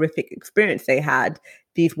this horrific experience they had,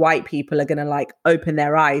 these white people are going to like open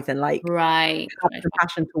their eyes and like have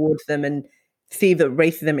compassion towards them and see that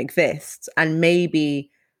racism exists and maybe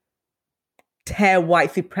tear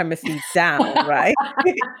white supremacy down, right?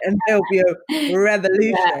 And there'll be a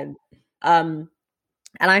revolution. And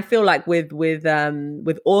I feel like with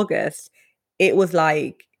August, it was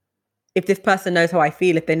like, if this person knows how I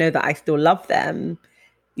feel, if they know that I still love them,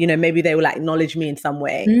 you know, maybe they will acknowledge me in some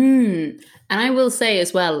way. And I will say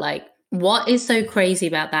as well, like, what is so crazy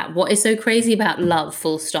about that? What is so crazy about love,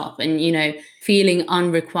 full stop, and, you know, feeling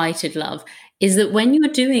unrequited love, is that when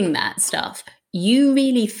you're doing that stuff, you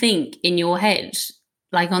really think in your head,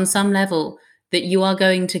 like on some level, that you are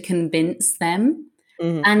going to convince them.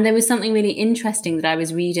 And there was something really interesting that I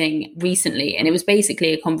was reading recently, and it was basically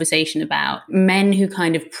a conversation about men who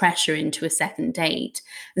kind of pressure into a second date.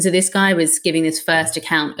 And so this guy was giving this first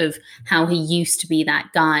account of how he used to be that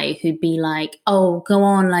guy who'd be like, oh, go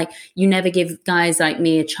on, like, you never give guys like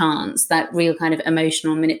me a chance, that real kind of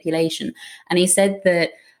emotional manipulation. And he said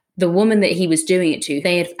that the woman that he was doing it to,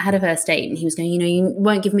 they had had a first date, and he was going, you know, you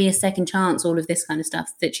won't give me a second chance, all of this kind of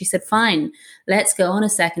stuff. That she said, fine, let's go on a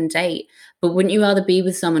second date. But wouldn't you rather be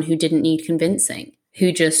with someone who didn't need convincing,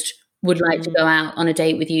 who just would like to go out on a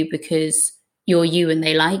date with you because you're you and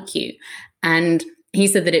they like you? And he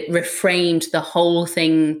said that it reframed the whole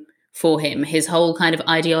thing for him. His whole kind of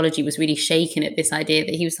ideology was really shaken at this idea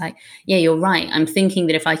that he was like, yeah, you're right. I'm thinking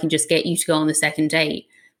that if I can just get you to go on the second date,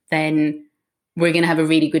 then we're going to have a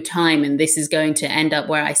really good time, and this is going to end up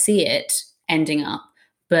where I see it ending up.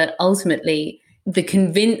 But ultimately, the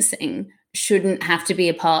convincing shouldn't have to be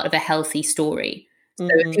a part of a healthy story. So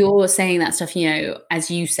if you're saying that stuff, you know, as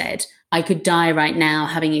you said, I could die right now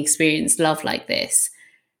having experienced love like this.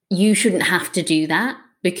 You shouldn't have to do that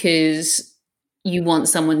because you want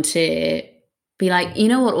someone to be like, you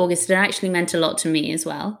know what, August, it actually meant a lot to me as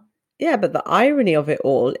well. Yeah, but the irony of it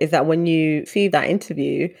all is that when you see that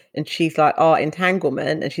interview and she's like, oh,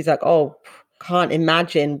 entanglement, and she's like, oh, can't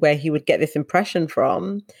imagine where he would get this impression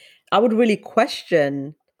from, I would really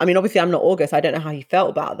question. I mean, obviously, I'm not August. I don't know how he felt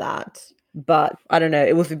about that. But I don't know.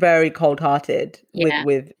 It was very cold-hearted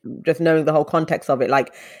with just knowing the whole context of it.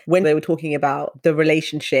 Like when they were talking about the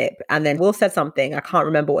relationship and then Will said something, I can't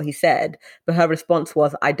remember what he said, but her response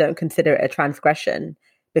was, I don't consider it a transgression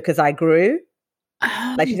because I grew.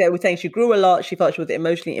 Like she said, was saying she grew a lot. She felt she was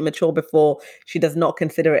emotionally immature before. She does not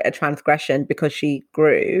consider it a transgression because she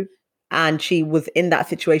grew. And she was in that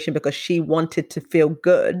situation because she wanted to feel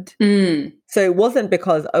good. So it wasn't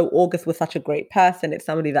because, oh, August was such a great person. It's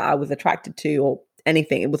somebody that I was attracted to or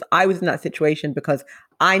anything. It was, I was in that situation because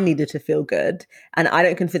I needed to feel good. And I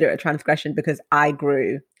don't consider it a transgression because I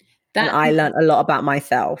grew. And I learned a lot about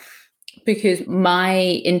myself. Because my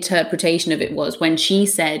interpretation of it was when she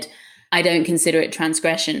said, I don't consider it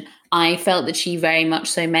transgression, I felt that she very much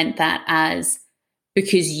so meant that as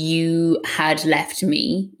because you had left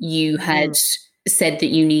me, you had said that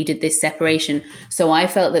you needed this separation. So I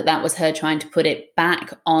felt that that was her trying to put it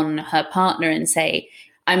back on her partner and say,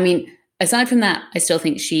 I mean, aside from that, I still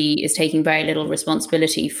think she is taking very little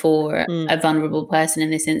responsibility for a vulnerable person in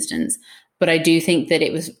this instance. But I do think that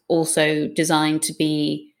it was also designed to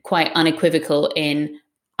be quite unequivocal in,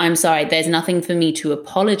 I'm sorry, there's nothing for me to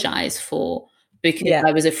apologize for because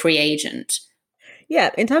I was a free agent.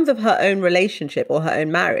 Yeah, in terms of her own relationship or her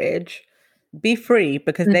own marriage, be free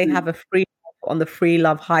because they have a free on the free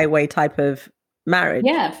love highway type of marriage.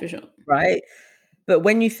 Yeah, for sure. Right. But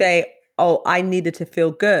when you say, oh, I needed to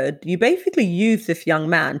feel good, you basically use this young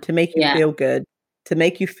man to make you feel good, to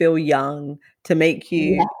make you feel young, to make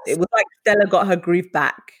you, it was like Stella got her groove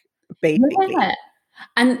back, basically. Yeah.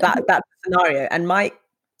 And that's the scenario. And my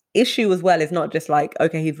issue as well is not just like,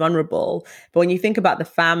 okay, he's vulnerable, but when you think about the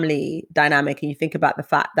family dynamic and you think about the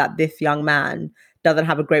fact that this young man doesn't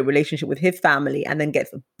have a great relationship with his family and then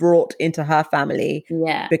gets brought into her family,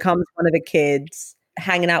 becomes one of the kids,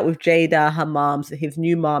 hanging out with Jada, her mom, his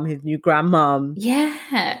new grandmom,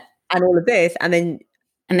 and all of this, and then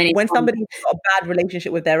when somebody's got a bad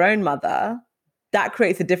relationship with their own mother, that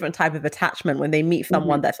creates a different type of attachment when they meet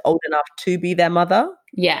someone that's old enough to be their mother.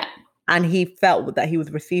 And he felt that he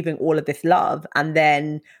was receiving all of this love. And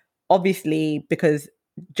then obviously, because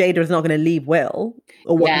Jada is not going to leave Will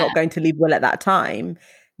or was not going to leave Will at that time,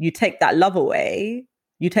 you take that love away,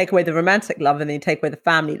 you take away the romantic love and then you take away the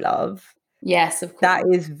family love. Yes, of course. That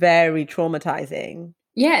is very traumatizing.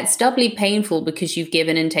 Yeah, it's doubly painful because you've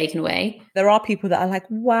given and taken away. There are people that are like,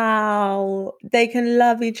 wow, they can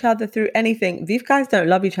love each other through anything. These guys don't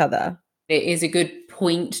love each other. It is a good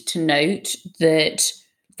point to note that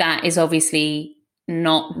that is obviously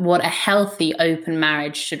not what a healthy open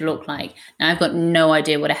marriage should look like. Now, I've got no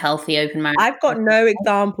idea what a healthy open marriage I've got no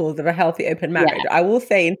examples of a healthy open marriage. I will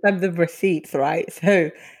say in terms of receipts, right? So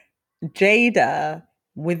Jada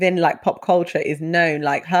within like pop culture is known,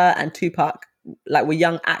 like her and Tupac like were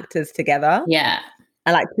young actors together. Yeah.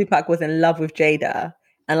 And like Tupac was in love with Jada.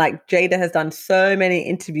 And like Jada has done so many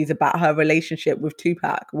interviews about her relationship with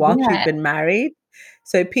Tupac while she's been married.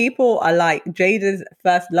 So people are like, Jada's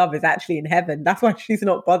first love is actually in heaven. That's why she's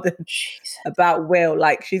not bothered about Will.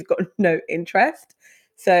 Like she's got no interest.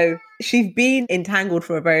 So she's been entangled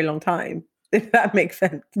for a very long time, if that makes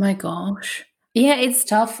sense. My gosh. Yeah, it's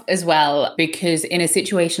tough as well because in a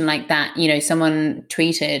situation like that, you know, someone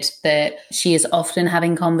tweeted that she is often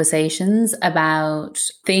having conversations about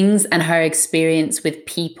things and her experience with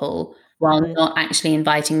people while not actually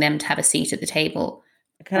inviting them to have a seat at the table.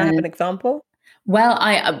 Can I have an example? Well,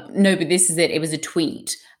 no, but this is it. It was a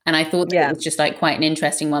tweet. And I thought that it was just like quite an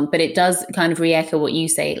interesting one, but it does kind of re-echo what you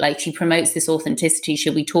say. Like she promotes this authenticity.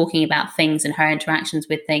 She'll be talking about things and her interactions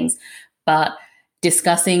with things, but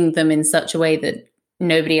discussing them in such a way that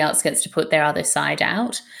nobody else gets to put their other side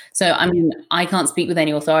out. So, I mean, I can't speak with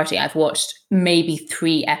any authority. I've watched maybe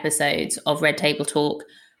 3 episodes of Red Table Talk,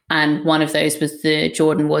 and one of those was the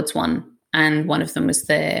Jordan Woods one, and one of them was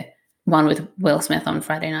the one with Will Smith on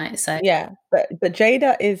Friday night. So yeah, but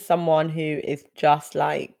Jada is someone who is just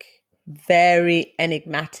like very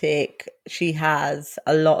enigmatic. She has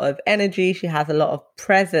a lot of energy. She has a lot of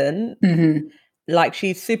presence. Like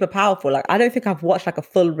she's super powerful. Like I don't think I've watched like a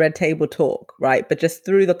full Red Table Talk, right? But just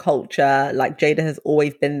through the culture, like Jada has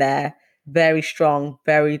always been there. Very strong,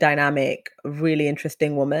 very dynamic, really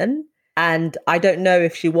interesting woman. And I don't know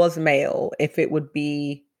if she was male, if it would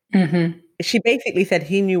be, She basically said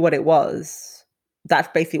he knew what it was. That's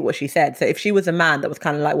basically what she said. So if she was a man that was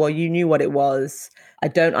kind of like, well, you knew what it was. I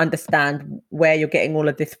don't understand where you're getting all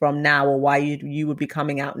of this from now, or why you would be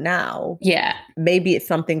coming out now. Yeah. Maybe it's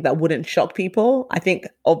something that wouldn't shock people. I think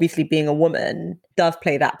obviously being a woman does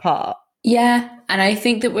play that part. Yeah. And I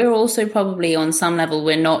think that we're also probably on some level,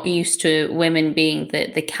 we're not used to women being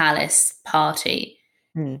the callous party.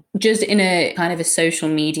 Just in a kind of a social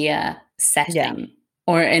media setting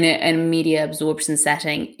or in a media absorption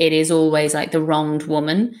setting, it is always like the wronged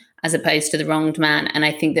woman as opposed to the wronged man. And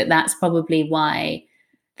I think that that's probably why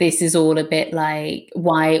this is all a bit like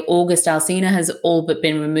why August Alsina has all but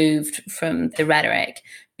been removed from the rhetoric,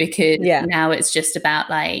 because now it's just about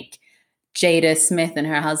like Jada Smith and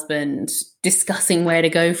her husband discussing where to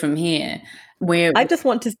go from here. I just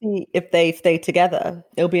want to see if they stay together.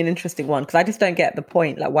 It'll be an interesting one because I just don't get the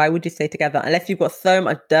point. Like, why would you stay together unless you've got so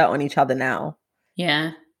much dirt on each other now?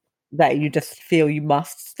 Yeah, that you just feel you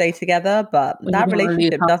must stay together. But that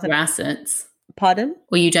relationship doesn't. Your assets. Pardon?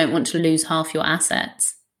 Or you don't want to lose half your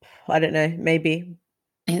assets. I don't know. Maybe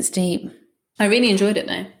it's deep. I really enjoyed it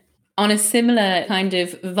though. On a similar kind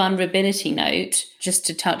of vulnerability note, just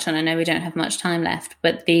to touch on, I know we don't have much time left,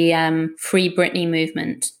 but the Free Britney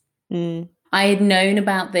movement. I had known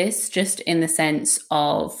about this just in the sense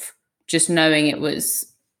of just knowing it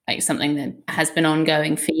was like something that has been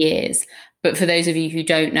ongoing for years. But for those of you who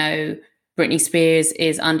don't know, Britney Spears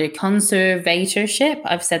is under conservatorship.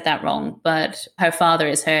 I've said that wrong, but her father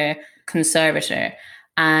is her conservator.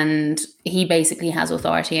 And he basically has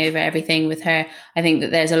authority over everything with her. I think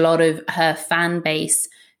that there's a lot of her fan base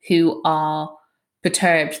who are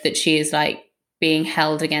perturbed that she is like being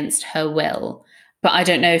held against her will. But I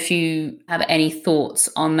don't know if you have any thoughts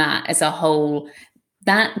on that as a whole.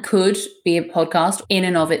 That could be a podcast in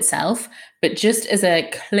and of itself. But just as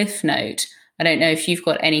a cliff note, I don't know if you've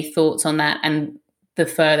got any thoughts on that and the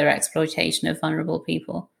further exploitation of vulnerable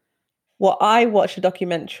people. Well, I watched a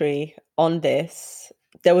documentary on this.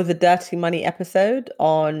 There was a Dirty Money episode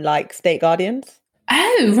on like state guardians.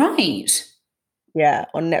 Oh, right. Yeah,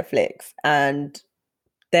 on Netflix. And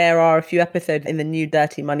there are a few episodes in the new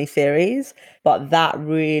Dirty Money series, but that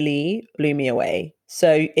really blew me away.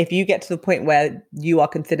 So if you get to the point where you are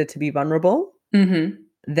considered to be vulnerable,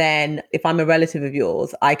 then if I'm a relative of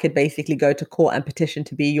yours, I could basically go to court and petition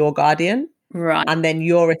to be your guardian. Right. And then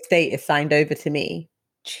your estate is signed over to me.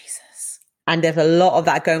 Jesus. And there's a lot of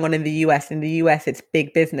that going on in the US. In the US, it's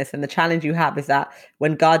big business. And the challenge you have is that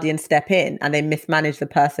when guardians step in and they mismanage the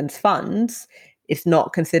person's funds, it's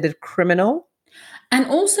not considered criminal. And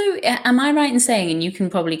also, am I right in saying, and you can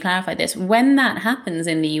probably clarify this, when that happens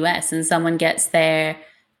in the US and someone gets their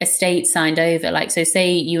estate signed over, like, so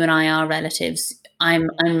say you and I are relatives, I'm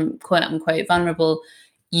quote unquote vulnerable,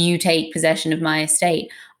 you take possession of my estate,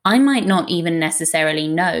 I might not even necessarily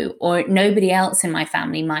know, or nobody else in my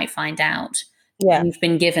family might find out. Yeah. You've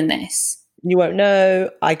been given this. You won't know.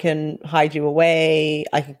 I can hide you away.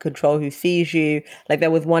 I can control who sees you. Like there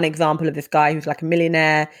was one example of this guy who's like a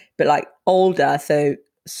millionaire, but like older, so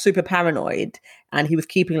super paranoid. And he was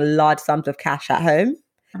keeping large sums of cash at home.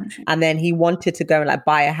 And then he wanted to go and like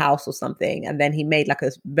buy a house or something. And then he made like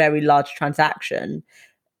a very large transaction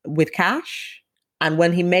with cash. And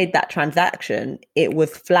when he made that transaction, it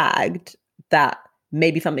was flagged that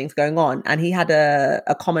maybe something's going on. And he had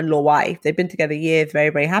a common law wife. They've been together years, very,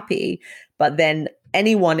 very happy. But then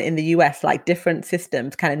anyone in the US, like different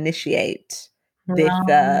systems can initiate this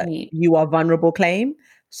you are vulnerable claim.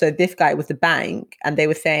 So this guy was the bank and they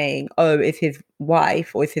were saying, oh, is his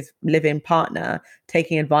wife or is his live-in partner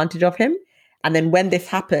taking advantage of him? And then when this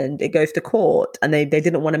happened, it goes to court and they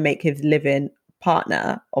didn't want to make his live-in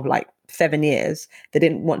partner of like 7 years. They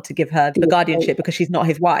didn't want to give her the guardianship because she's not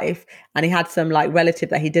his wife. And he had some like relative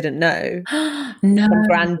that he didn't know. No.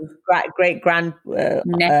 Some great grand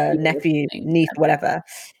nephew, niece, whatever.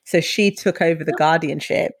 So she took over the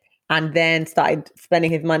guardianship and then started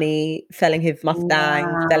spending his money, selling his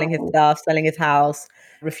Mustang, selling his stuff, selling his house,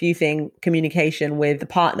 refusing communication with the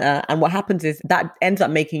partner. And what happens is that ends up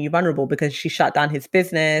making you vulnerable because she shut down his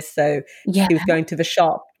business. So he was going to the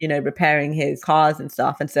shop, you know, repairing his cars and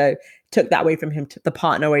stuff. And so took that away from him, took the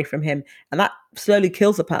partner away from him. And that slowly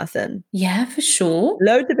kills a person. Yeah, for sure.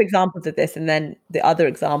 Loads of examples of this. And then the other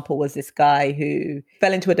example was this guy who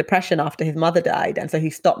fell into a depression after his mother died. And so he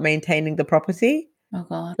stopped maintaining the property. Oh,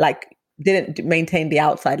 God. Like, didn't maintain the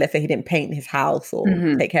outside. Let's say he didn't paint his house or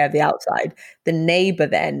take care of the outside. The neighbor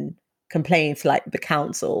then complained to like the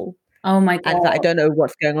council. Oh my God. And I don't know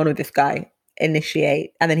what's going on with this guy.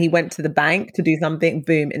 Initiate. And then he went to the bank to do something.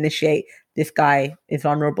 Boom, initiate. This guy is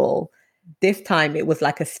vulnerable. This time it was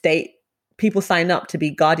like a state people sign up to be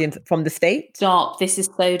guardians from the state. Stop. This is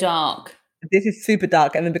so dark. This is super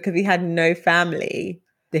dark. And then because he had no family,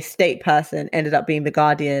 this state person ended up being the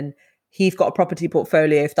guardian. He's got a property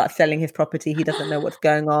portfolio, starts selling his property. He doesn't know what's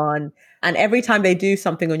going on. And every time they do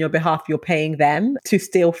something on your behalf, you're paying them to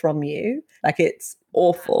steal from you. Like, it's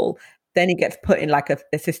awful. Then he gets put in like a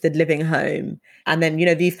assisted living home. And then, you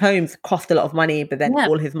know, these homes cost a lot of money, but then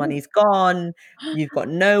all his money's gone. You've got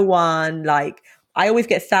no one. Like, I always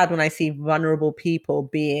get sad when I see vulnerable people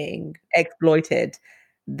being exploited.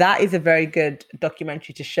 That is a very good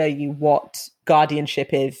documentary to show you what guardianship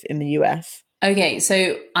is in the US. Okay,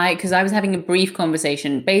 so because I was having a brief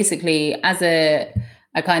conversation, basically as a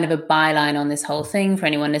kind of a byline on this whole thing for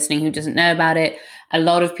anyone listening who doesn't know about it, a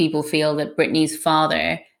lot of people feel that Britney's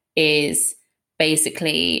father is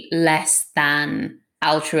basically less than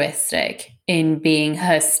altruistic in being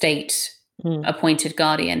her state appointed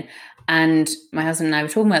guardian. And my husband and I were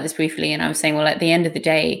talking about this briefly, and I was saying, well, at the end of the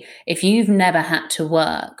day, if you've never had to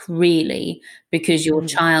work really because your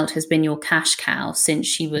child has been your cash cow since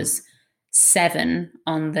she was 7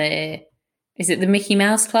 on is it the Mickey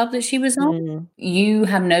Mouse Club that she was on? You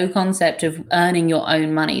have no concept of earning your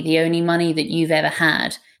own money. The only money that you've ever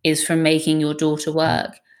had is from making your daughter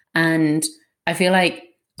work. And I feel like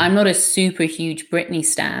I'm not a super huge Britney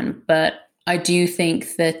stan, but I do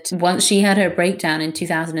think that once she had her breakdown in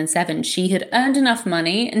 2007, she had earned enough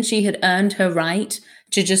money and she had earned her right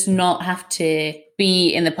to just not have to be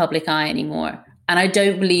in the public eye anymore. And I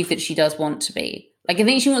don't believe that she does want to be. Like, I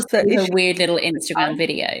think she wants to do a weird little Instagram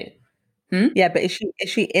video. Yeah, but is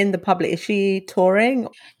she in the public? Is she touring?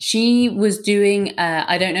 She was doing,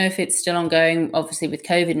 I don't know if it's still ongoing, obviously with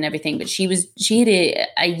COVID and everything, but she had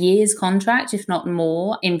a year's contract, if not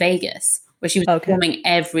more, in Vegas, where she was performing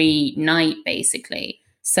every night, basically.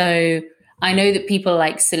 So I know that people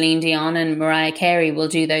like Celine Dion and Mariah Carey will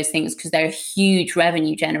do those things because they're huge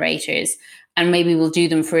revenue generators, and maybe we'll do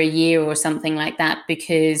them for a year or something like that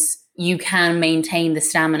because you can maintain the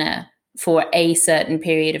stamina for a certain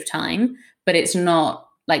period of time, but it's not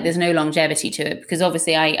like there's no longevity to it, because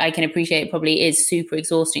obviously I can appreciate it probably is super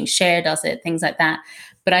exhausting. Cher does it, things like that.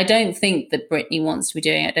 But I don't think that Britney wants to be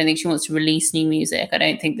doing it. I don't think she wants to release new music. I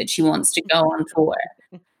don't think that she wants to go on tour.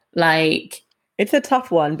 Like, it's a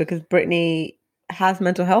tough one because Britney has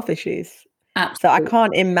mental health issues. Absolutely. So I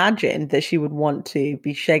can't imagine that she would want to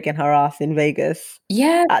be shaking her ass in Vegas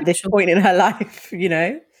at this point in her life, you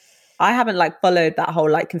know? I haven't followed that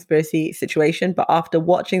whole conspiracy situation, but after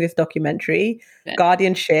watching this documentary,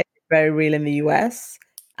 guardianship is very real in the US,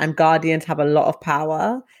 and guardians have a lot of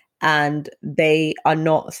power, and they are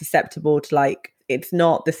not susceptible to it's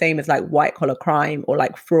not the same as white collar crime or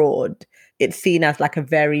fraud. It's seen as a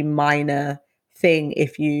very minor thing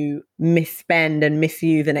if you misspend and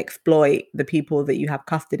misuse and exploit the people that you have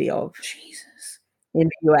custody of. Jesus. In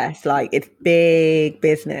the US, it's big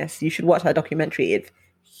business. You should watch that documentary. It's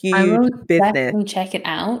huge I will business. Definitely check it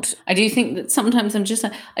out. I do think that sometimes I'm just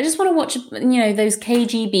I just want to watch, those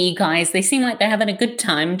KGB guys. They seem like they're having a good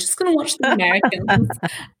time. I'm just going to watch the Americans.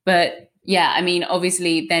 But yeah, I mean,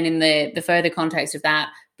 obviously then in the further context of that,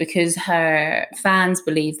 because her fans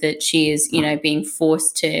believe that she is, being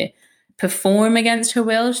forced to perform against her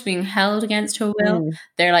will, she's being held against her will.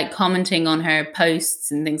 They're commenting on her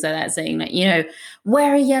posts and things like that, saying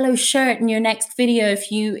wear a yellow shirt in your next video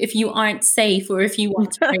if you aren't safe, or if you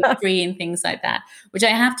want to break free, and things like that, which I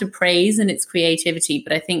have to praise in its creativity.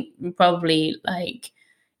 But I think probably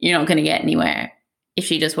you're not going to get anywhere if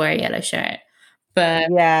she just wear a yellow shirt.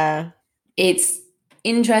 But yeah, it's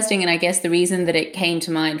interesting. And I guess the reason that it came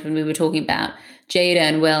to mind when we were talking about Jada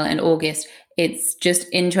and Will and August, it's just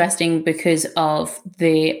interesting because of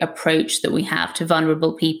the approach that we have to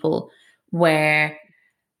vulnerable people. Where,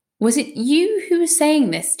 was it you who was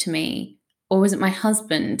saying this to me, or was it my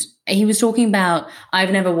husband? He was talking about,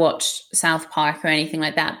 I've never watched South Park or anything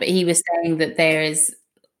like that, but he was saying that there is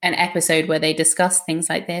an episode where they discuss things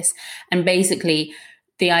like this. And basically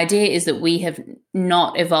the idea is that we have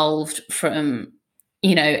not evolved from,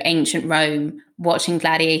 ancient Rome watching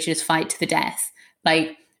gladiators fight to the death.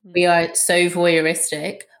 We are so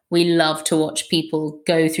voyeuristic. We love to watch people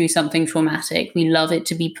go through something traumatic. We love it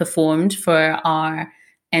to be performed for our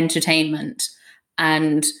entertainment.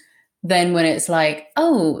 And then when it's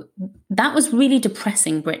oh, that was really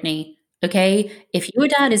depressing, Britney. Okay, if your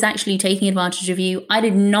dad is actually taking advantage of you, I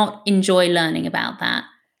did not enjoy learning about that.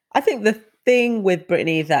 I think the thing with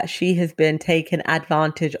Britney is that she has been taken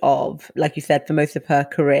advantage of, like you said, for most of her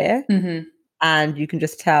career. Mm-hmm. And you can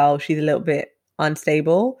just tell she's a little bit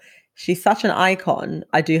unstable. She's such an icon.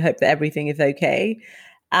 I do hope that everything is okay.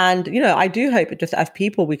 And, I do hope just as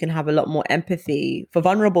people, we can have a lot more empathy for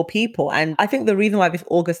vulnerable people. And I think the reason why this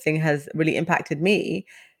August thing has really impacted me,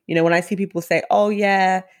 when I see people say, oh,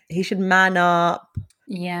 yeah, he should man up.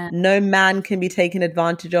 Yeah. No man can be taken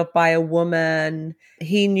advantage of by a woman.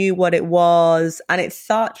 He knew what it was. And it's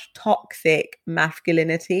such toxic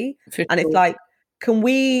masculinity. And it's like, can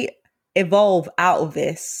we evolve out of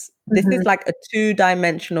this? This is like a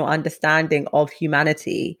 2-dimensional understanding of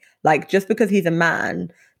humanity. Like, just because he's a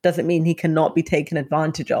man doesn't mean he cannot be taken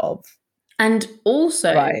advantage of. And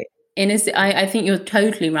also, right. I think you're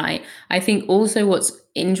totally right. I think also what's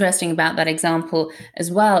interesting about that example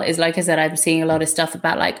as well is, like I said, I'm seeing a lot of stuff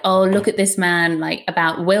about like, oh, look at this man, like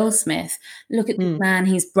about Will Smith. Look at this man,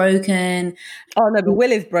 he's broken. Oh, no, but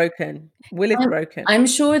Will is broken. Will is broken. I'm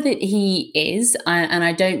sure that he is. And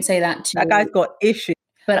I don't say that to... That guy's got issues.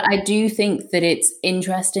 But I do think that it's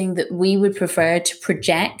interesting that we would prefer to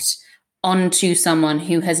project onto someone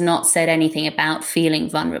who has not said anything about feeling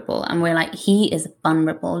vulnerable. And we're like, he is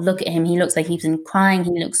vulnerable. Look at him. He looks like he's been crying.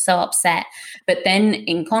 He looks so upset. But then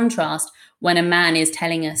in contrast, when a man is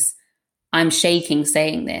telling us, I'm shaking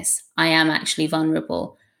saying this, I am actually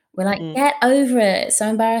vulnerable, we're like, get over it. It's so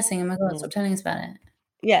embarrassing. Oh my God, stop telling us about it.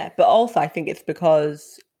 Yeah, but also I think it's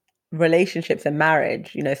because relationships and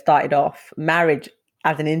marriage, started off, marriage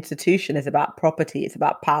as an institution is about property. It's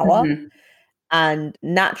about power. And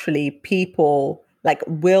naturally, people, like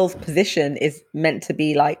Will's position is meant to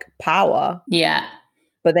be like power. Yeah.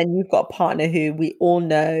 But then you've got a partner who we all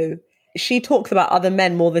know, she talks about other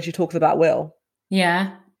men more than she talks about Will.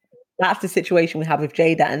 Yeah. That's the situation we have with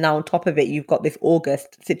Jada. And now on top of it, you've got this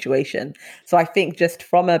August situation. So I think just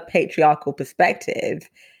from a patriarchal perspective,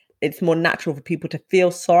 it's more natural for people to feel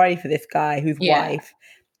sorry for this guy whose wife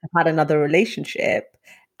had another relationship,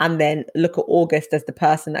 and then look at August as the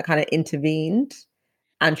person that kind of intervened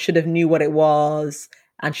and should have knew what it was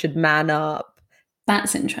and should man up.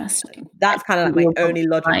 That's interesting. That's kind of like my only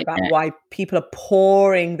logic about why people are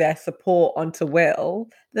pouring their support onto Will.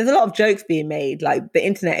 There's a lot of jokes being made, like the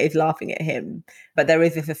internet is laughing at him, but there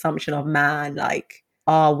is this assumption of, man, like,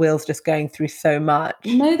 Will's just going through so much.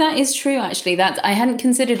 No, that is true, actually. I hadn't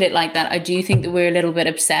considered it like that. I do think that we're a little bit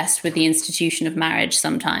obsessed with the institution of marriage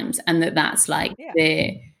sometimes, and that's like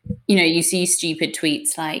you see stupid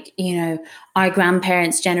tweets like, our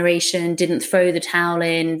grandparents' generation didn't throw the towel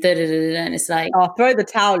in, and it's like, throw the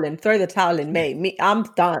towel in, mate. I'm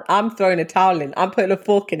done. I'm throwing a towel in. I'm putting a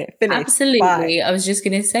fork in it. Finish. Absolutely. Bye. I was just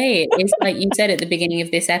going to say, it's like you said at the beginning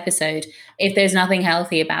of this episode, if there's nothing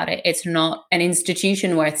healthy about it, it's not an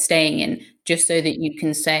institution worth staying in just so that you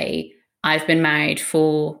can say, I've been married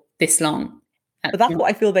for this long. But that's what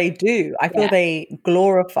I feel they do. I feel they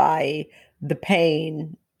glorify the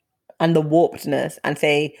pain and the warpedness and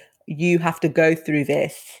say, you have to go through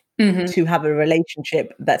this to have a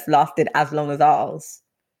relationship that's lasted as long as ours.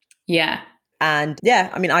 Yeah. And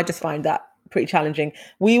I just find that pretty challenging.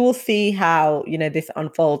 We will see how, this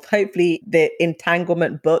unfolds. Hopefully the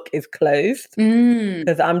entanglement book is closed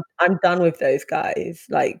because I'm done with those guys.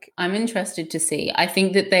 Like, I'm interested to see. I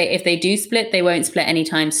think that if they do split, they won't split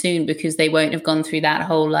anytime soon because they won't have gone through that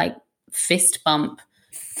whole like fist bump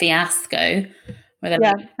fiasco.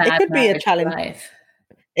 It could be a challenge. Life.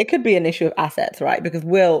 It could be an issue of assets, right? Because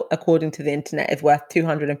Will, according to the internet, is worth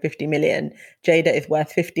 250 million. Jada is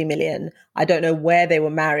worth 50 million. I don't know where they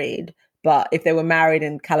were married, but if they were married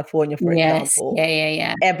in California, for example,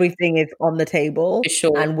 everything is on the table. For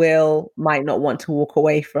sure. And Will might not want to walk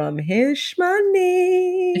away from his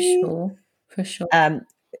money. For sure.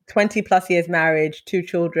 20 plus years marriage, 2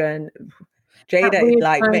 children. Jada is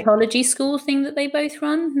like Scientology school thing that they both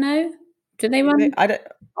run. No. Do they run? I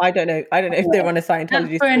don't know. I don't know if they run a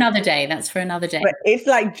Scientology. That's for another day. But it's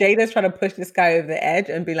like Jada's trying to push this guy over the edge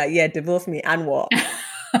and be like, yeah, divorce me and what?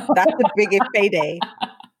 That's the biggest payday.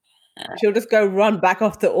 She'll just go run back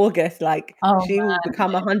off to August. Like she will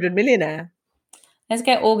become 100 millionaire. Let's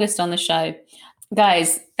get August on the show.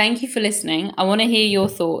 Guys, thank you for listening. I want to hear your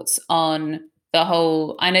thoughts on the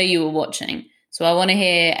whole, I know you were watching, so I want to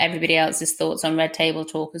hear everybody else's thoughts on Red Table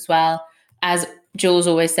Talk as well. As Jules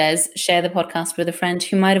always says, share the podcast with a friend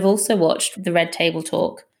who might have also watched the Red Table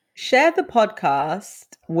Talk. Share the podcast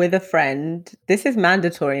with a friend. This is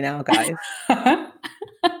mandatory now, guys.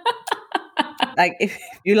 Like, if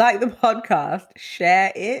you like the podcast,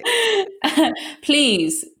 share it.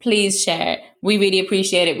 Please share it. We really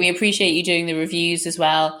appreciate it. We appreciate you doing the reviews as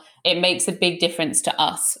well. It makes a big difference to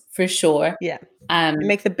us, for sure. Yeah. It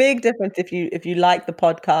makes a big difference if you like the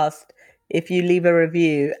podcast, if you leave a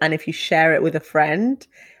review, and if you share it with a friend.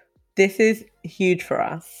 This is huge for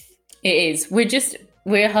us. It is.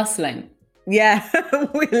 We're hustling. Yeah,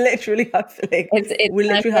 we're literally hustling. We're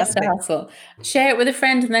literally hustling. Share it with a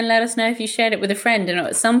friend and then let us know if you shared it with a friend. And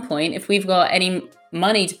at some point, if we've got any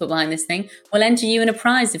money to put behind this thing, we'll enter you in a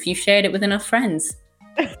prize if you've shared it with enough friends.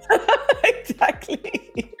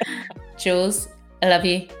 Exactly. Jules, I love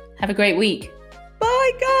you. Have a great week.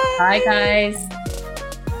 Bye, guys. Bye, guys.